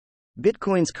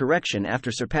Bitcoin's correction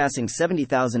after surpassing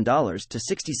 $70,000 to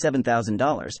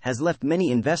 $67,000 has left many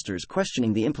investors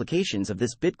questioning the implications of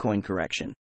this Bitcoin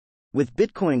correction. With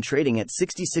Bitcoin trading at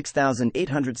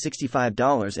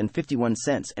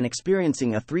 $66,865.51 and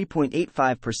experiencing a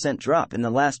 3.85% drop in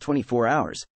the last 24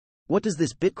 hours, what does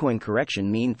this Bitcoin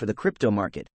correction mean for the crypto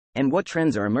market, and what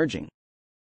trends are emerging?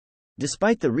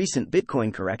 Despite the recent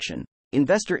Bitcoin correction,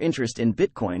 investor interest in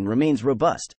Bitcoin remains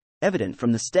robust, evident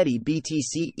from the steady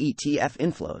BTC ETF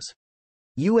inflows.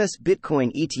 U.S.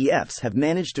 Bitcoin ETFs have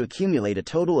managed to accumulate a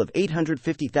total of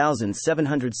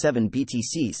 850,707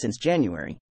 BTC since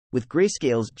January, with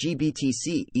Grayscale's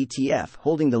GBTC ETF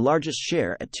holding the largest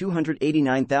share at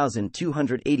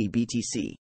 289,280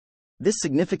 BTC. This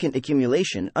significant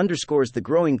accumulation underscores the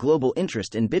growing global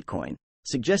interest in Bitcoin,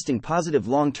 suggesting positive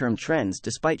long-term trends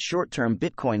despite short-term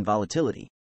Bitcoin volatility.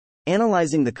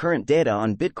 Analyzing the current data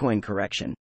on Bitcoin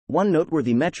correction, one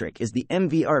noteworthy metric is the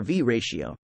MVRV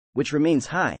ratio, which remains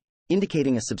high,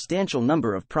 indicating a substantial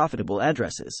number of profitable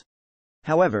addresses.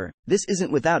 However, this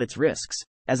isn't without its risks,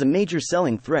 as a major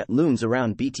selling threat looms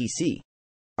around BTC.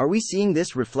 Are we seeing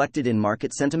this reflected in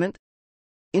market sentiment?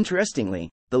 Interestingly,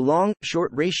 the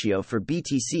long-short ratio for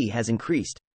BTC has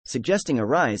increased, suggesting a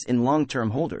rise in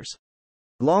long-term holders.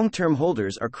 Long-term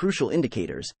holders are crucial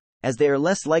indicators, as they are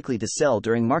less likely to sell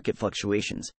during market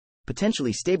fluctuations,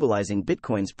 potentially stabilizing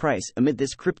Bitcoin's price amid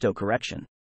this crypto correction.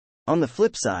 On the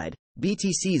flip side,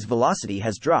 BTC's velocity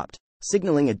has dropped,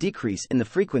 signaling a decrease in the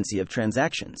frequency of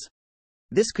transactions.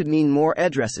 This could mean more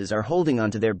addresses are holding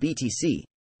onto their BTC,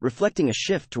 reflecting a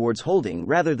shift towards holding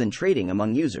rather than trading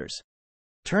among users.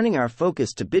 Turning our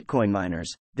focus to Bitcoin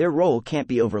miners, their role can't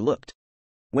be overlooked.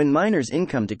 When miners'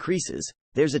 income decreases,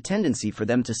 there's a tendency for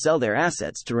them to sell their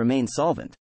assets to remain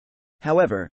solvent.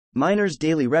 However, miners'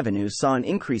 daily revenues saw an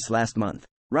increase last month,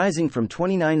 rising from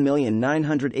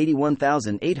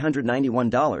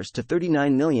 $29,981,891 to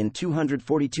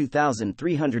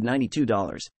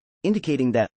 $39,242,392,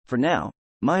 indicating that, for now,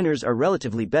 miners are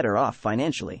relatively better off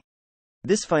financially.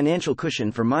 This financial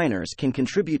cushion for miners can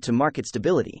contribute to market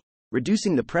stability,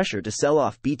 reducing the pressure to sell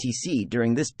off BTC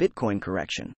during this Bitcoin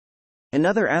correction.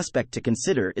 Another aspect to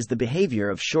consider is the behavior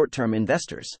of short-term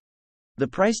investors. The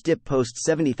price dip post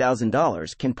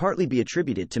 $70,000 can partly be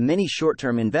attributed to many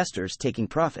short-term investors taking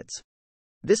profits.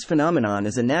 This phenomenon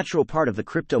is a natural part of the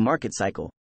crypto market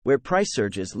cycle, where price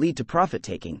surges lead to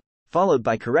profit-taking, followed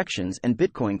by corrections and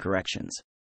Bitcoin corrections.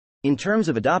 In terms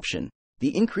of adoption,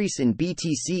 the increase in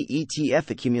BTC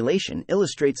ETF accumulation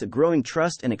illustrates a growing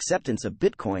trust and acceptance of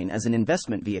Bitcoin as an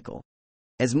investment vehicle.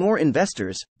 As more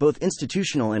investors, both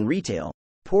institutional and retail,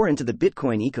 pour into the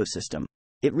Bitcoin ecosystem,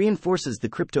 it reinforces the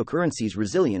cryptocurrency's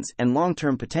resilience and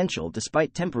long-term potential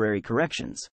despite temporary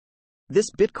corrections.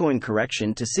 This Bitcoin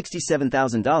correction to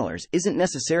 $67,000 isn't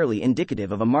necessarily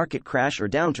indicative of a market crash or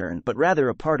downturn, but rather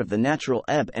a part of the natural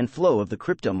ebb and flow of the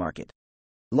crypto market.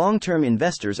 Long-term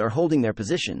investors are holding their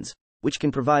positions, which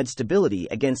can provide stability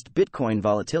against Bitcoin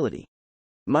volatility.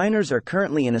 Miners are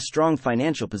currently in a strong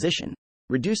financial position,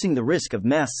 reducing the risk of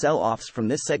mass sell-offs from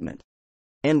this segment.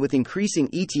 And with increasing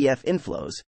ETF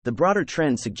inflows, the broader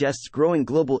trend suggests growing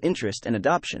global interest and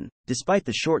adoption, despite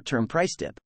the short-term price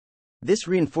dip. This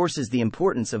reinforces the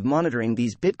importance of monitoring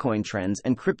these Bitcoin trends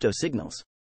and crypto signals.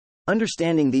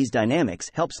 Understanding these dynamics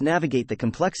helps navigate the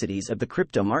complexities of the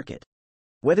crypto market.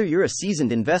 Whether you're a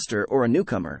seasoned investor or a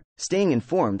newcomer, staying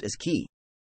informed is key.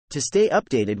 To stay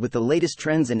updated with the latest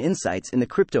trends and insights in the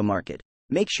crypto market,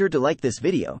 make sure to like this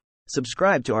video,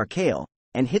 subscribe to our channel,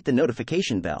 and hit the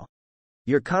notification bell.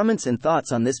 Your comments and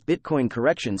thoughts on this Bitcoin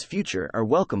correction's future are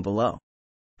welcome below.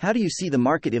 How do you see the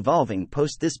market evolving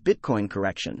post this Bitcoin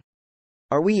correction?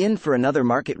 Are we in for another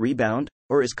market rebound,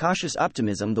 or is cautious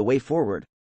optimism the way forward?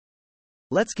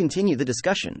 Let's continue the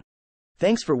discussion.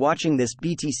 Thanks for watching this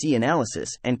BTC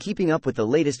analysis and keeping up with the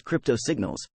latest crypto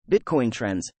signals, Bitcoin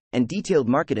trends, and detailed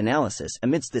market analysis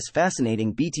amidst this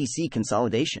fascinating BTC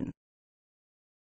consolidation.